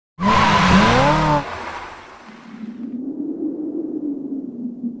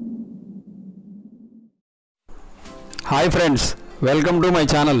Hi friends, welcome to my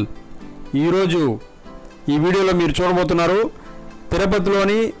channel. ఈరోజు ఈ వీడియోలో మీరు చూడబోతున్నారు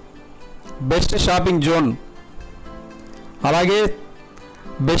తిరుపతిలోని బెస్ట్ షాపింగ్ జోన్, అలాగే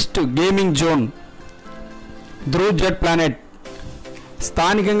బెస్ట్ గేమింగ్ జోన్ ధ్రువ్.ప్లానెట్.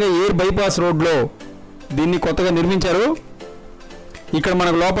 స్థానికంగా ఎయిర్ బైపాస్ రోడ్లో దీన్ని కొత్తగా నిర్మించారు. ఇక్కడ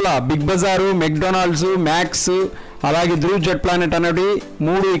మనకు లోపల బిగ్ బజారు, మెక్డొనాల్డ్స్, మ్యాక్స్, అలాగే ధ్రువ్.ప్లానెట్ అనేవి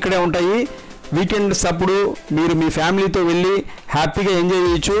 3 ఇక్కడే ఉంటాయి. వీకెండ్స్ అప్పుడు మీరు మీ ఫ్యామిలీతో వెళ్ళి హ్యాపీగా ఎంజాయ్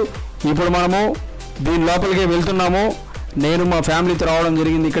చేయొచ్చు. ఇప్పుడు మనము దీని లోపలికి వెళ్తున్నాము. నేను మా ఫ్యామిలీతో రావడం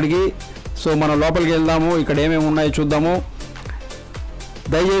జరిగింది ఇక్కడికి. సో మనం లోపలికి వెళ్దాము, ఇక్కడ ఏమేమి ఉన్నాయో చూద్దాము.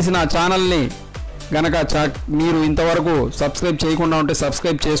 దయచేసి నా ఛానల్ని గనక మీరు ఇంతవరకు సబ్స్క్రైబ్ చేయకుండా ఉంటే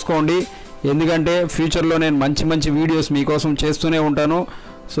సబ్స్క్రైబ్ చేసుకోండి. ఎందుకంటే ఫ్యూచర్లో నేను మంచి మంచి వీడియోస్ మీకోసం చేస్తూనే ఉంటాను.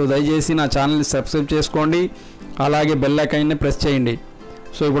 సో దయచేసి నా ఛానల్ని సబ్స్క్రైబ్ చేసుకోండి, అలాగే బెల్ ఐకాన్ని ప్రెస్ చేయండి.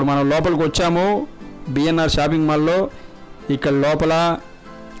 సో ఇప్పుడు మనం లోపలికి వచ్చాము బిఎన్ఆర్ షాపింగ్ మాల్లో. ఇక్కడ లోపల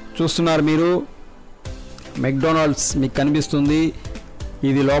చూస్తున్నారు మీరు మెక్డొనాల్డ్స్ మీకు కనిపిస్తుంది.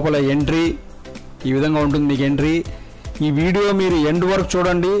 ఇది లోపల ఎంట్రీ ఈ విధంగా ఉంటుంది మీకు ఎంట్రీ. ఈ వీడియో మీరు ఎండ్ వరకు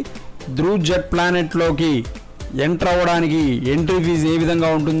చూడండి. ధ్రువ్.ప్లానెట్లోకి ఎంటర్ అవ్వడానికి ఎంట్రీ ఫీజు ఏ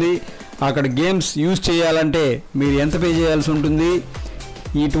విధంగా ఉంటుంది, అక్కడ గేమ్స్ యూజ్ చేయాలంటే మీరు ఎంత పే చేయాల్సి ఉంటుంది,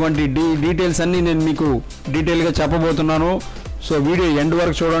 ఇటువంటి డీటెయిల్స్ అన్నీ నేను మీకు డీటెయిల్గా చెప్పబోతున్నాను. సో వీడియో ఎండ్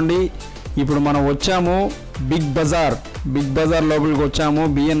వరకు చూడండి. ఇప్పుడు మనం వచ్చాము బిగ్ బజార్ లోపలికి వచ్చాము.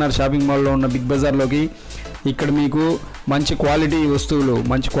 బిఎన్ఆర్ షాపింగ్ మాల్లో ఉన్న బిగ్ బజార్లోకి. ఇక్కడ మీకు మంచి క్వాలిటీ వస్తువులు,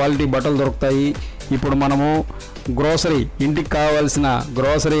 మంచి క్వాలిటీ బట్టలు దొరుకుతాయి. ఇప్పుడు మనము గ్రోసరీ, ఇంటికి కావాల్సిన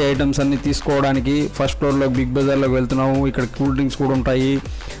గ్రోసరీ ఐటమ్స్ అన్నీ తీసుకోవడానికి ఫస్ట్ ఫ్లోర్లో బిగ్ బజార్లోకి వెళ్తున్నాము. ఇక్కడ కూల్ డ్రింక్స్ కూడా ఉంటాయి,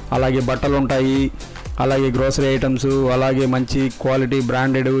 అలాగే బట్టలు ఉంటాయి, అలాగే గ్రోసరీ ఐటమ్స్, అలాగే మంచి క్వాలిటీ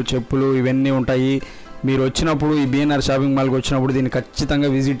బ్రాండెడ్ చెప్పులు ఇవన్నీ ఉంటాయి. మీరు వచ్చినప్పుడు ఈ బిఎన్ఆర్ షాపింగ్ మాల్కి వచ్చినప్పుడు దీన్ని ఖచ్చితంగా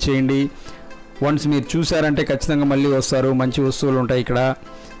విజిట్ చేయండి. వన్స్ మీరు చూసారంటే ఖచ్చితంగా మళ్ళీ వస్తారు. మంచి వస్తువులు ఉంటాయి ఇక్కడ.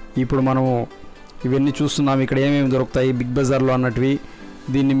 ఇప్పుడు మనము ఇవన్నీ చూస్తున్నాం, ఇక్కడ ఏమేమి దొరుకుతాయి బిగ్ బజార్లో అన్నట్టువి.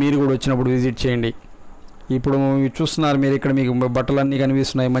 దీన్ని మీరు కూడా వచ్చినప్పుడు విజిట్ చేయండి. ఇప్పుడు చూస్తున్నారు మీరు ఇక్కడ మీకు బట్టలన్నీ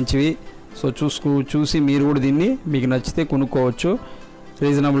కనిపిస్తున్నాయి మంచివి. సో చూసి మీరు కూడా దీన్ని మీకు నచ్చితే కొనుక్కోవచ్చు.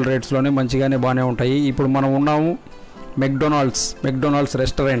 రీజనబుల్ రేట్స్లోనే మంచిగానే బాగానే ఉంటాయి. ఇప్పుడు మనం ఉన్నాము మెక్డొనాల్డ్స్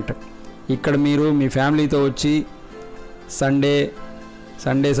రెస్టారెంట్. ఇక్కడ మీరు మీ ఫ్యామిలీతో వచ్చి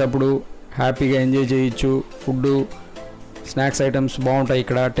సండేస్ అప్పుడు హ్యాపీగా ఎంజాయ్ చేయొచ్చు. ఫుడ్డు, స్నాక్స్ ఐటమ్స్ బాగుంటాయి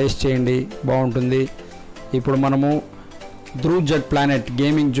ఇక్కడ, టేస్ట్ చేయండి, బాగుంటుంది. ఇప్పుడు మనము ధ్రువ్.ప్లానెట్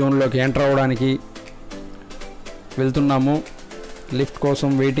గేమింగ్ జోన్లోకి ఎంటర్ అవ్వడానికి వెళ్తున్నాము. లిఫ్ట్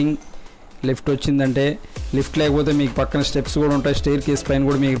కోసం వెయిటింగ్. లిఫ్ట్ వచ్చిందంటే, లిఫ్ట్ లేకపోతే మీకు పక్కన స్టెప్స్ కూడా ఉంటాయి. స్టెయిర్ కేస్ పైన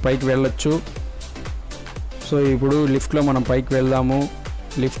కూడా మీకు పైకి వెళ్ళొచ్చు. సో ఇప్పుడు లిఫ్ట్లో మనం పైకి వెళ్దాము.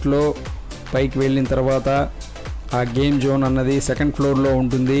 లిఫ్ట్లో పైకి వెళ్ళిన తర్వాత ఆ గేమ్ జోన్ అన్నది సెకండ్ ఫ్లోర్లో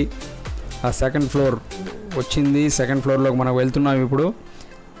ఉంటుంది. ఆ సెకండ్ ఫ్లోర్ వచ్చింది. సెకండ్ ఫ్లోర్లోకి మనం వెళ్తున్నాం. ఇప్పుడు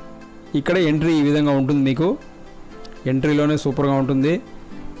ఇక్కడ ఎంట్రీ ఈ విధంగా ఉంటుంది. మీకు ఎంట్రీలోనే సూపర్గా ఉంటుంది.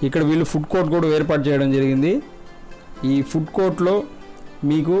 ఇక్కడ వీళ్ళు ఫుడ్ కోర్ట్ కూడా ఏర్పాటు చేయడం జరిగింది. ఈ ఫుడ్ కోర్ట్లో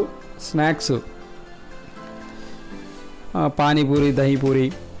మీకు స్నాక్స్, పానీపూరి, దహీపూరి,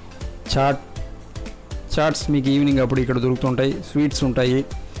 చాట్స్ మీకు ఈవినింగ్ అప్పుడు ఇక్కడ దొరుకుతుంటాయి. స్వీట్స్ ఉంటాయి.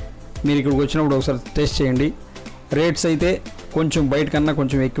 మీరు ఇక్కడికి వచ్చినప్పుడు ఒకసారి టేస్ట్ చేయండి. రేట్స్ అయితే కొంచెం బయట కన్నా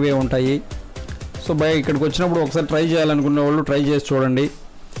కొంచెం ఎక్కువే ఉంటాయి. సో ఇక్కడికి వచ్చినప్పుడు ఒకసారి ట్రై చేయాలనుకునే వాళ్ళు ట్రై చేసి చూడండి.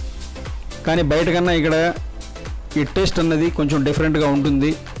 కానీ బయట కన్నా ఇక్కడ ఈ టేస్ట్ అన్నది కొంచెం డిఫరెంట్గా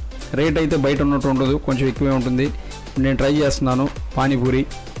ఉంటుంది. రేట్ అయితే బయట ఉన్నట్టు ఉండదు, కొంచెం ఎక్కువే ఉంటుంది. నేను ట్రై చేస్తున్నాను పానీపూరి.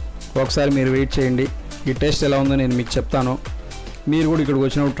 ఒకసారి మీరు వెయిట్ చేయండి, ఈ టేస్ట్ ఎలా ఉందో నేను మీకు చెప్తాను. మీరు కూడా ఇక్కడికి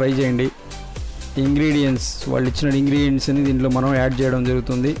వచ్చినప్పుడు ట్రై చేయండి. ఇంగ్రీడియంట్స్, వాళ్ళు ఇచ్చిన ఇంగ్రీడియంట్స్ని దీంట్లో మనం యాడ్ చేయడం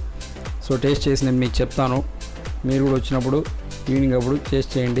జరుగుతుంది. సో టేస్ట్ చేసి నేను మీకు చెప్తాను. మీరు కూడా వచ్చినప్పుడు ఈవినింగ్ అప్పుడు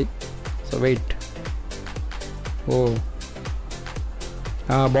టేస్ట్ చేయండి. So wait.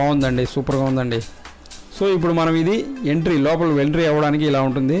 బాగుందండి, సూపర్గా ఉందండి. సో ఇప్పుడు మనం ఇది లోపల ఎంట్రీ అవ్వడానికి ఇలా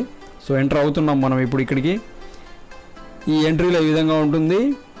ఉంటుంది. సో ఎంటర్ అవుతున్నాం మనం ఇప్పుడు ఇక్కడికి. ఈ ఎంట్రీలో ఈ విధంగా ఉంటుంది.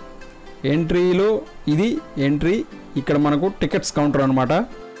 ఎంట్రీలో ఇది ఎంట్రీ. ఇక్కడ మనకు టికెట్స్ కౌంటర్ అనమాట.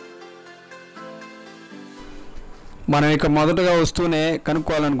 మనం ఇక్కడ మొదటగా వస్తూనే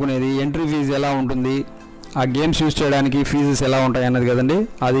కనుక్కోవాలనుకునేది ఎంట్రీ ఫీజు ఎలా ఉంటుంది, ఆ గేమ్స్ యూజ్ చేయడానికి ఫీజెస్ ఎలా ఉంటాయి అన్నది కదండి.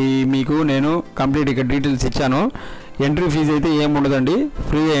 అది మీకు నేను కంప్లీట్ ఇక్కడ డీటెయిల్స్ ఇచ్చాను. ఎంట్రీ ఫీజు అయితే ఏముండదండి,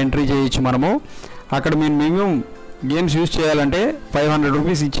 ఫ్రీగా ఎంట్రీ చేయొచ్చు మనము. అక్కడ మీరు మినిమం గేమ్స్ యూజ్ చేయాలంటే 500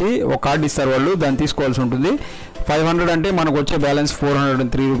 రూపీస్ ఇచ్చి ఒక కార్డు ఇస్తారు వాళ్ళు, దాన్ని తీసుకోవాల్సి ఉంటుంది. 500 అంటే మనకు వచ్చే బ్యాలెన్స్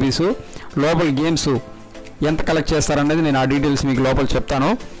 403 రూపీస్. లోపల గేమ్స్ ఎంత కలెక్ట్ చేస్తారనేది నేను ఆ డీటెయిల్స్ మీకు లోపల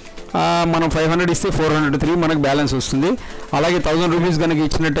చెప్తాను. మనం 500 ఇస్తే 403 మనకు బ్యాలెన్స్ వస్తుంది. అలాగే 1000 రూపీస్ కనుక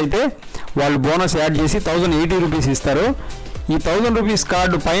ఇచ్చినట్టయితే వాళ్ళు బోనస్ యాడ్ చేసి 1080 రూపీస్ ఇస్తారు. ఈ 1000 రూపీస్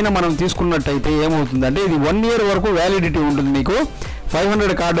కార్డు పైన మనం తీసుకున్నట్టయితే ఏమవుతుందంటే ఇది 1 ఇయర్ వరకు వ్యాలిడిటీ ఉంటుంది మీకు.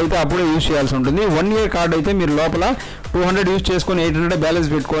 500 కార్డు అయితే అప్పుడే యూజ్ చేయాల్సి ఉంటుంది. 1 ఇయర్ కార్డు అయితే మీరు లోపల 200 యూజ్ చేసుకొని 800 బ్యాలెన్స్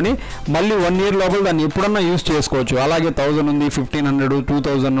పెట్టుకొని మళ్ళీ 1 ఇయర్ లోపల దాన్ని ఎప్పుడన్నా యూజ్ చేసుకోవచ్చు. అలాగే 1000 ఉంది, 1500,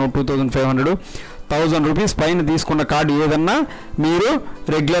 2000, 2500, 1000 రూపీస్ పైన తీసుకున్న కార్డు ఏదన్నా మీరు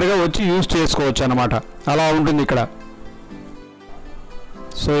రెగ్యులర్గా వచ్చి యూజ్ చేసుకోవచ్చు అన్నమాట. అలా ఉంటుంది ఇక్కడ.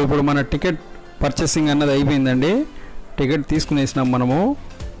 సో ఇప్పుడు మన టికెట్ పర్చేసింగ్ అన్నది అయిపోయిందండి. టికెట్ తీసుకునేసినాం మనము.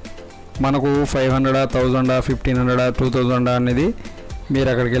 మనకు 500, 1000, 1500, 2000 అనేది మీరు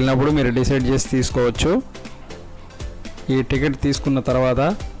అక్కడికి వెళ్ళినప్పుడు మీరు డిసైడ్ చేసి తీసుకోవచ్చు. ఈ టికెట్ తీసుకున్న తర్వాత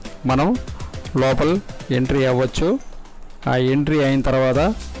మనం లోపల ఎంట్రీ అవ్వచ్చు. ఆ ఎంట్రీ అయిన తర్వాత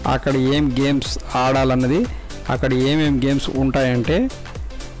అక్కడ ఏం గేమ్స్ ఆడాలన్నది, అక్కడ ఏమేం గేమ్స్ ఉంటాయంటే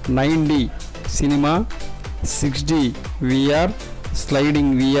 9D cinema, 6D VR,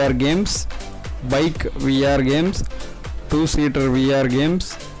 sliding VR games, bike VR games, 2-seater VR games,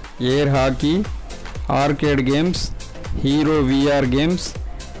 air hockey, orchid games, hero VR games,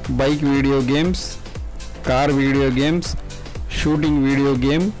 bike video games, car video games, shooting video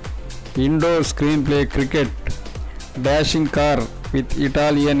game, indoor screen play cricket, dashing car with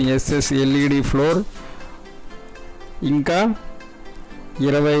Italian SS LED floor, ఇంకా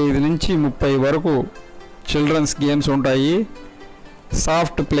 25 నుంచి 30 వరకు children's games ఉంటాయి.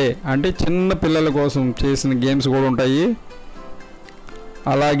 Soft play అంటే చిన్న పిల్లల కోసం చేసిన games కూడా ఉంటాయి.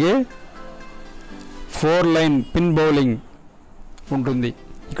 అలాగే 4-lane పిన్ బౌలింగ్ ఉంటుంది.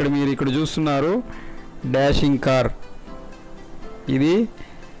 మీరు ఇక్కడ చూస్తున్నారు డాషింగ్ కార్. ఇది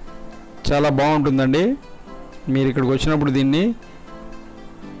చాలా బాగుంటుందండి. మీరు ఇక్కడికి వచ్చినప్పుడు దీన్ని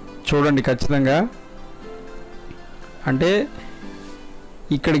చూడండి ఖచ్చితంగా. అంటే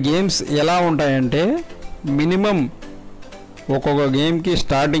ఇక్కడ గేమ్స్ ఎలా ఉంటాయంటే మినిమం ఒక్కొక్క గేమ్కి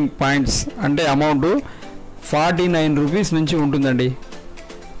స్టార్టింగ్ పాయింట్స్ అంటే అమౌంట్ 49 రూపీస్ నుంచి ఉంటుందండి.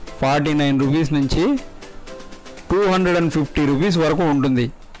 49 రూపీస్ నుంచి 250 రూపీస్ వరకు ఉంటుంది.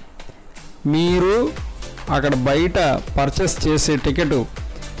 మీరు అక్కడ బయట పర్చేస్ చేసే టికెట్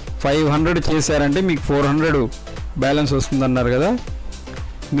 500 చేశారంటే మీకు 400 బ్యాలెన్స్ వస్తుందన్నారు కదా.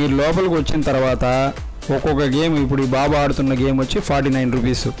 మీరు లోపలికి వచ్చిన తర్వాత ఒక్కొక్క గేమ్, ఇప్పుడు ఈ బాబు ఆడుతున్న గేమ్ వచ్చి 49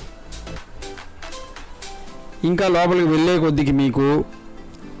 రూపీస్. ఇంకా లోపలికి వెళ్ళే కొద్దికి మీకు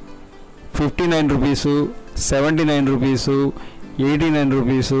 59 రూపీసు, 79 రూపీసు, 89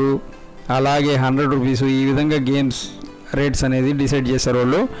 రూపీసు, అలాగే 100 రూపీసు, ఈ విధంగా గేమ్స్ రేట్స్ అనేది డిసైడ్ చేశారు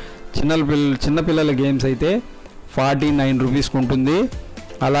వాళ్ళు. చిన్నపిల్లల గేమ్స్ అయితే 49 రూపీస్కి ఉంటుంది.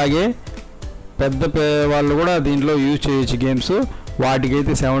 అలాగే పెద్ద వాళ్ళు కూడా దీంట్లో యూజ్ చేయొచ్చు గేమ్స్.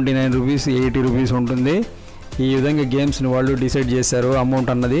 వాటికైతే 79 రూపీస్, 80 రూపీస్ ఉంటుంది. ఈ విధంగా గేమ్స్ని వాళ్ళు డిసైడ్ చేశారు అమౌంట్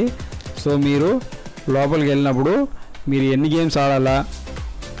అన్నది. సో మీరు లోపలికి వెళ్ళినప్పుడు మీరు ఎన్ని గేమ్స్ ఆడాలా,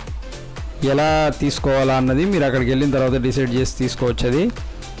 ఎలా తీసుకోవాలా అన్నది మీరు అక్కడికి వెళ్ళిన తర్వాత డిసైడ్ చేసి తీసుకోవచ్చు. అది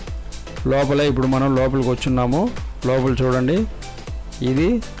లోపల ఇప్పుడు మనం లోపలికి వచ్చున్నాము. లోపల చూడండి, ఇది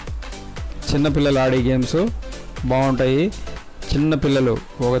చిన్నపిల్లలు ఆడే గేమ్స్ బాగుంటాయి. చిన్నపిల్లలు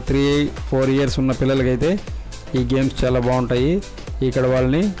ఒక 3-4 ఇయర్స్ ఉన్న పిల్లలకైతే ఈ గేమ్స్ చాలా బాగుంటాయి. ఇక్కడ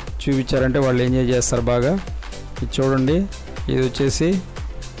వాళ్ళని చూపించారంటే వాళ్ళు ఎంజాయ్ చేస్తారు బాగా. ఇది చూడండి, ఇది వచ్చేసి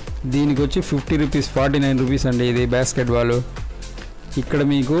దీనికి వచ్చి 50 రూపీస్, 49 రూపీస్ అండి. ఇది బాస్కెట్ బాల్. ఇక్కడ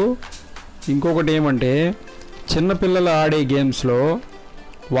మీకు ఇంకొకటి ఏమంటే చిన్నపిల్లలు ఆడే గేమ్స్లో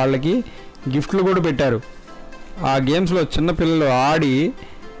వాళ్ళకి గిఫ్ట్లు కూడా పెట్టారు. ఆ గేమ్స్లో చిన్నపిల్లలు ఆడి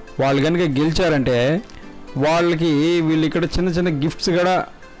వాళ్ళు కనుక గెలిచారంటే వాళ్ళకి వీళ్ళు ఇక్కడ చిన్న చిన్న గిఫ్ట్స్ కూడా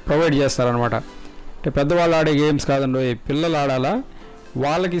ప్రొవైడ్ చేస్తారనమాట. అంటే పెద్దవాళ్ళు ఆడే గేమ్స్ కాదండి, పిల్లలు ఆడాలా,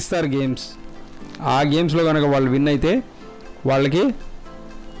 వాళ్ళకి ఇస్తారు గేమ్స్. ఆ గేమ్స్లో కనుక వాళ్ళు విన్ అయితే వాళ్ళకి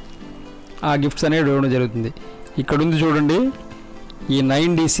ఆ గిఫ్ట్స్ అనేవి ఇవ్వడం జరుగుతుంది. ఇక్కడ ఉంది చూడండి, ఈ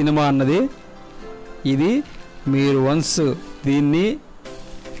 9D సినిమా అన్నది. ఇది మీరు వన్స్ దీన్ని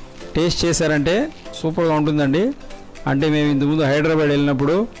టేస్ట్ చేశారంటే సూపర్గా ఉంటుందండి. అంటే మేము ఇంతకుముందు హైదరాబాద్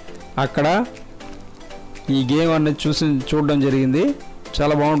వెళ్ళినప్పుడు అక్కడ ఈ గేమ్ అన్నది చూడడం జరిగింది.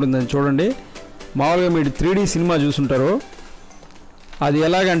 చాలా బాగుంటుందని చూడండి. మామూలుగా మీరు 3D సినిమా చూసుంటారు. అది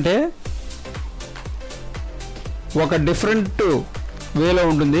ఎలాగంటే ఒక డిఫరెంట్ వేలో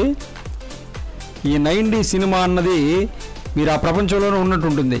ఉంటుంది. ఈ 9D సినిమా అన్నది మీరు ఆ ప్రపంచంలోనే ఉన్నట్టు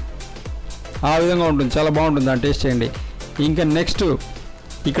ఉంటుంది. ఆ విధంగా ఉంటుంది, చాలా బాగుంటుంది. దాన్ని టేస్ట్ చేయండి. ఇంకా నెక్స్ట్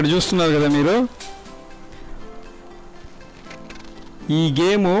ఇక్కడ చూస్తున్నారు కదా మీరు, ఈ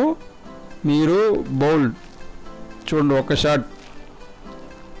గేము మీరు బౌల్ చూడండి, ఒక షాట్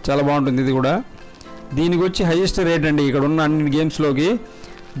చాలా బాగుంటుంది. ఇది కూడా దీనికి వచ్చి హైయెస్ట్ రేట్ అండి. ఇక్కడ ఉన్న అన్ని గేమ్స్లోకి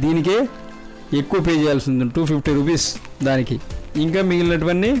దీనికే ఎక్కువ పే చేయాల్సి ఉంటుంది, 250 రూపీస్ దానికి. ఇంకా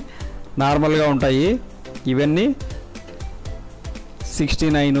మిగిలినటువన్నీ నార్మల్గా ఉంటాయి. ఇవన్నీ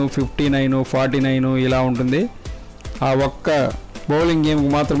 69, 59, 49 ఇలా ఉంటుంది. ఆ ఒక్క బౌలింగ్ గేమ్కి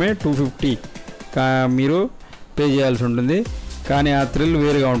మాత్రమే 250 మీరు పే చేయాల్సి ఉంటుంది. కానీ ఆ థ్రిల్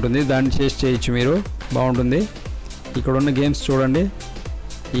వేరుగా ఉంటుంది, దాన్ని చేయొచ్చు మీరు, బాగుంటుంది. ఇక్కడ ఉన్న గేమ్స్ చూడండి,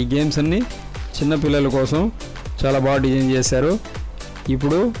 ఈ గేమ్స్ అన్నీ చిన్నపిల్లల కోసం చాలా బాగా డిజైన్ చేశారు.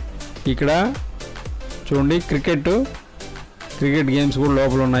 ఇప్పుడు ఇక్కడ చూడండి క్రికెట్ గేమ్స్ కూడా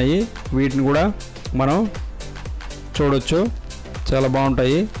లోపల ఉన్నాయి, వీటిని కూడా మనం చూడొచ్చు, చాలా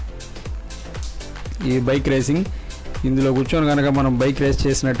బాగుంటాయి. ఈ బైక్ రేసింగ్, ఇందులో కూర్చొని కనుక మనం బైక్ రేస్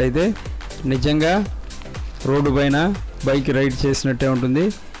చేసినట్టయితే నిజంగా రోడ్డు పైన బైక్ రైడ్ చేసినట్టే ఉంటుంది.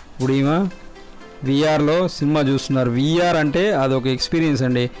 ఇప్పుడు ఈమె విఆర్లో సినిమా చూస్తున్నారు. విఆర్ అంటే అదొక ఎక్స్పీరియన్స్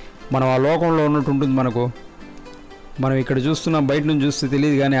అండి, మనం ఆ లోకంలో ఉన్నట్టు ఉంటుంది మనకు. మనం ఇక్కడ చూస్తున్నాం, బయట నుంచి చూస్తే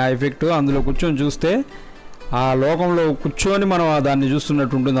తెలియదు, కానీ ఆ ఎఫెక్ట్ అందులో కూర్చొని చూస్తే ఆ లోకంలో కూర్చొని మనం దాన్ని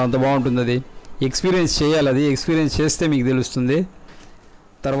చూస్తున్నట్టు ఉంటుంది, అంత బాగుంటుంది. అది ఎక్స్పీరియన్స్ చేయాలి, అది ఎక్స్పీరియన్స్ చేస్తే మీకు తెలుస్తుంది.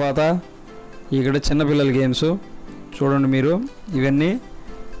 తర్వాత ఇక్కడ చిన్నపిల్లల గేమ్స్ చూడండి మీరు, ఇవన్నీ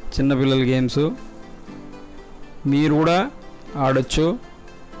చిన్నపిల్లల గేమ్స్, మీరు కూడా ఆడొచ్చు.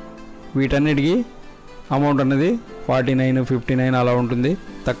 వీటన్నిటికీ అమౌంట్ అనేది 49, 59 అలా ఉంటుంది,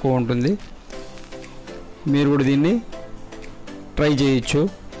 తక్కువ ఉంటుంది. మీరు కూడా దీన్ని ట్రై చేయొచ్చు,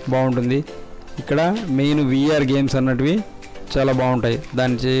 బాగుంటుంది. ఇక్కడ మెయిన్ విఆర్ గేమ్స్ అన్నటివి చాలా బాగుంటాయి,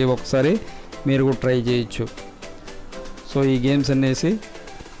 దాన్ని ఒకసారి మీరు కూడా ట్రై చేయొచ్చు. సో ఈ గేమ్స్ అనేసి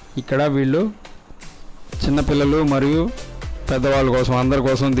ఇక్కడ వీళ్ళు చిన్నపిల్లలు మరియు పెద్దవాళ్ళ కోసం, అందరి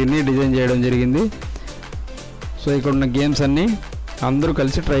కోసం దీన్ని డిజైన్ చేయడం జరిగింది. సో ఇక్కడ ఉన్న గేమ్స్ అన్నీ అందరూ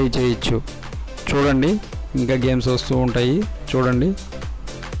కలిసి ట్రై చేయొచ్చు. చూడండి ఇంకా గేమ్స్ వస్తూ ఉంటాయి, చూడండి.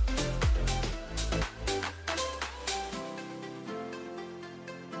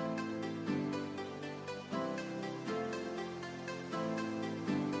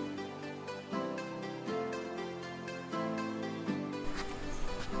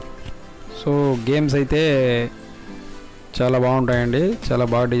 సో గేమ్స్ అయితే చాలా బాగుంటాయండి, చాలా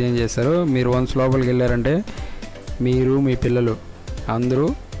బాగా డిజైన్ చేశారు. మీరు వన్స్ లోపలికి వెళ్ళారంటే మీరు మీ పిల్లలు అందరూ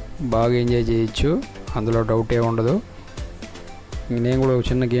బాగా ఎంజాయ్ చేయొచ్చు, అందులో డౌటే ఉండదు. నేను కూడా ఒక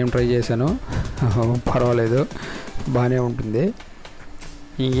చిన్న గేమ్ ట్రై చేశాను, పర్వాలేదు, బాగానే ఉంటుంది.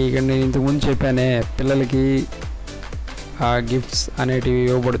 ఇక్కడ నేను ఇంతకుముందు చెప్పానే పిల్లలకి ఆ గిఫ్ట్స్ అనేటివి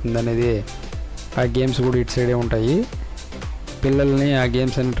ఇవ్వబడుతుంది అనేది, ఆ గేమ్స్ కూడా ఇటు సైడే ఉంటాయి. పిల్లల్ని ఆ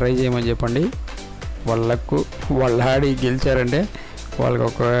గేమ్స్ అన్ని ట్రై చేయమని చెప్పండి, వాళ్ళు ఆడి గెలిచారంటే వాళ్ళకి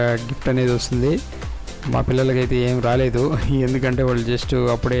ఒక గిఫ్ట్ అనేది వస్తుంది. మా పిల్లలకైతే ఏం రాలేదు, ఎందుకంటే వాళ్ళు జస్ట్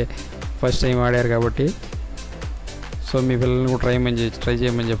అప్పుడే ఫస్ట్ టైం ఆడారు కాబట్టి. సో మీ పిల్లల్ని కూడా ట్రై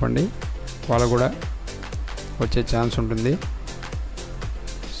చేయమని చెప్పండి, వాళ్ళకు కూడా వచ్చే ఛాన్స్ ఉంటుంది.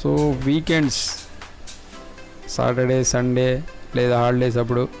 సో వీకెండ్స్, సాటర్డే, సండే లేదా హాలిడేస్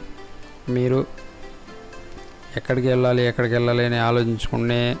అప్పుడు మీరు ఎక్కడికి వెళ్ళాలి అని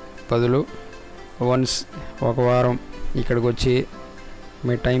ఆలోచించుకునే బదులు వన్స్ ఒక వారం ఇక్కడికి వచ్చి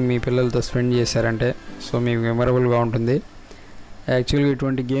మీ టైం మీ పిల్లలతో స్పెండ్ చేశారంటే సో మీకు మెమరబుల్గా ఉంటుంది. యాక్చువల్గా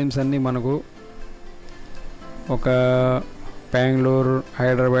ఇటువంటి గేమ్స్ అన్నీ మనకు ఒక బెంగళూరు,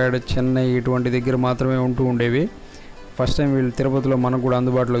 హైదరాబాద్, చెన్నై ఇటువంటి దగ్గర మాత్రమే ఉంటూ ఉండేవి. ఫస్ట్ టైం వీళ్ళు తిరుపతిలో మనకు కూడా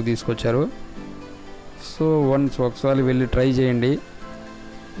అందుబాటులోకి తీసుకొచ్చారు. సో వన్స్ ఒకసారి వెళ్ళి ట్రై చేయండి.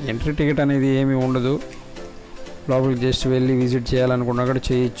 ఎంట్రీ టికెట్ అనేది ఏమీ ఉండదు, లోపలికి జస్ట్ వెళ్ళి విజిట్ చేయాలనుకున్నా కూడా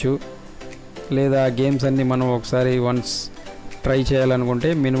చేయొచ్చు. లేదా గేమ్స్ అన్నీ మనం ఒకసారి వన్స్ ట్రై చేయాలనుకుంటే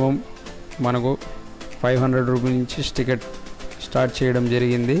మినిమం మనకు 500 రూపీస్ నుంచి టికెట్ స్టార్ట్ చేయడం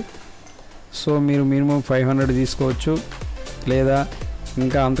జరిగింది. సో మీరు మినిమం 500 తీసుకోవచ్చు, లేదా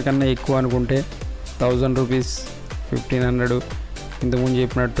ఇంకా అంతకన్నా ఎక్కువ అనుకుంటే 1000 రూపీస్, 1500, ఇంతకుముందు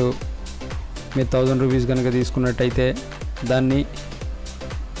చెప్పినట్టు మీరు 1000 రూపీస్ కనుక తీసుకున్నట్టయితే దాన్ని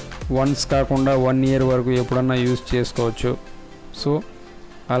వన్స్ కాకుండా 1 ఇయర్ వరకు ఎప్పుడన్నా యూజ్ చేసుకోవచ్చు. సో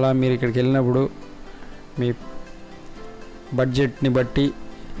అలా మీరు ఇక్కడికి వెళ్ళినప్పుడు మీ బడ్జెట్ని బట్టి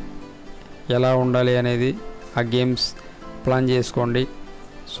ఎలా ఉండాలి అనేది ఆ గేమ్స్ ప్లాన్ చేసుకోండి.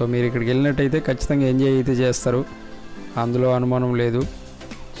 సో మీరు ఇక్కడికి వెళ్ళినట్టయితే ఖచ్చితంగా ఎంజాయ్ అయితే చేస్తారు, అందులో అనుమానం లేదు.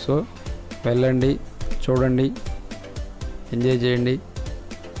 సో వెళ్ళండి, చూడండి, ఎంజాయ్ చేయండి.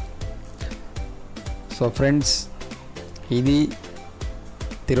 సో ఫ్రెండ్స్, ఇది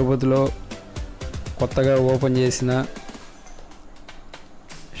తిరుపతిలో కొత్తగా ఓపెన్ చేసిన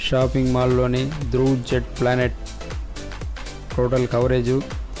షాపింగ్ మాల్లోని dhruv.Planet టోటల్ కవరేజు.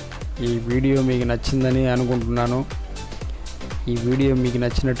 ఈ వీడియో మీకు నచ్చిందని అనుకుంటున్నాను. ఈ వీడియో మీకు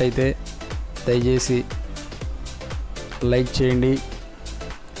నచ్చినట్టయితే దయచేసి లైక్ చేయండి,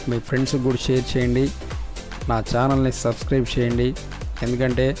 మీ ఫ్రెండ్స్కి కూడా షేర్ చేయండి, నా ఛానల్ని సబ్స్క్రైబ్ చేయండి.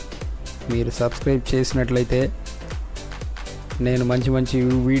 ఎందుకంటే మీరు సబ్స్క్రైబ్ చేసినట్లయితే నేను మంచి మంచి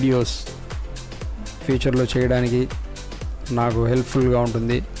వీడియోస్ ఫ్యూచర్లో చేయడానికి నాకు హెల్ప్ఫుల్గా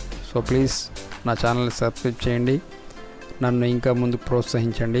ఉంటుంది. సో ప్లీజ్ నా ఛానల్ని సబ్స్క్రైబ్ చేయండి. నన్ను ఇంకా ముందుకు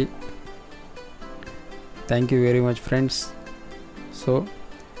ప్రోత్సహించండి. Thank you very much friends. So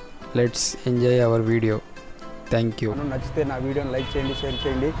let's enjoy hour video. Thank you. నచ్చితే నా వీడియోని లైక్ చేయండి, షేర్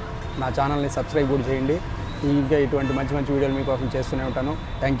చేయండి, నా ఛానల్ని సబ్స్క్రైబ్ కూడా చేయండి. ఇంకా ఇటువంటి మంచి మంచి వీడియోలు మీకోసం చేస్తూనే ఉంటాను.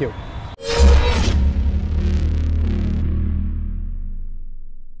 Thank you.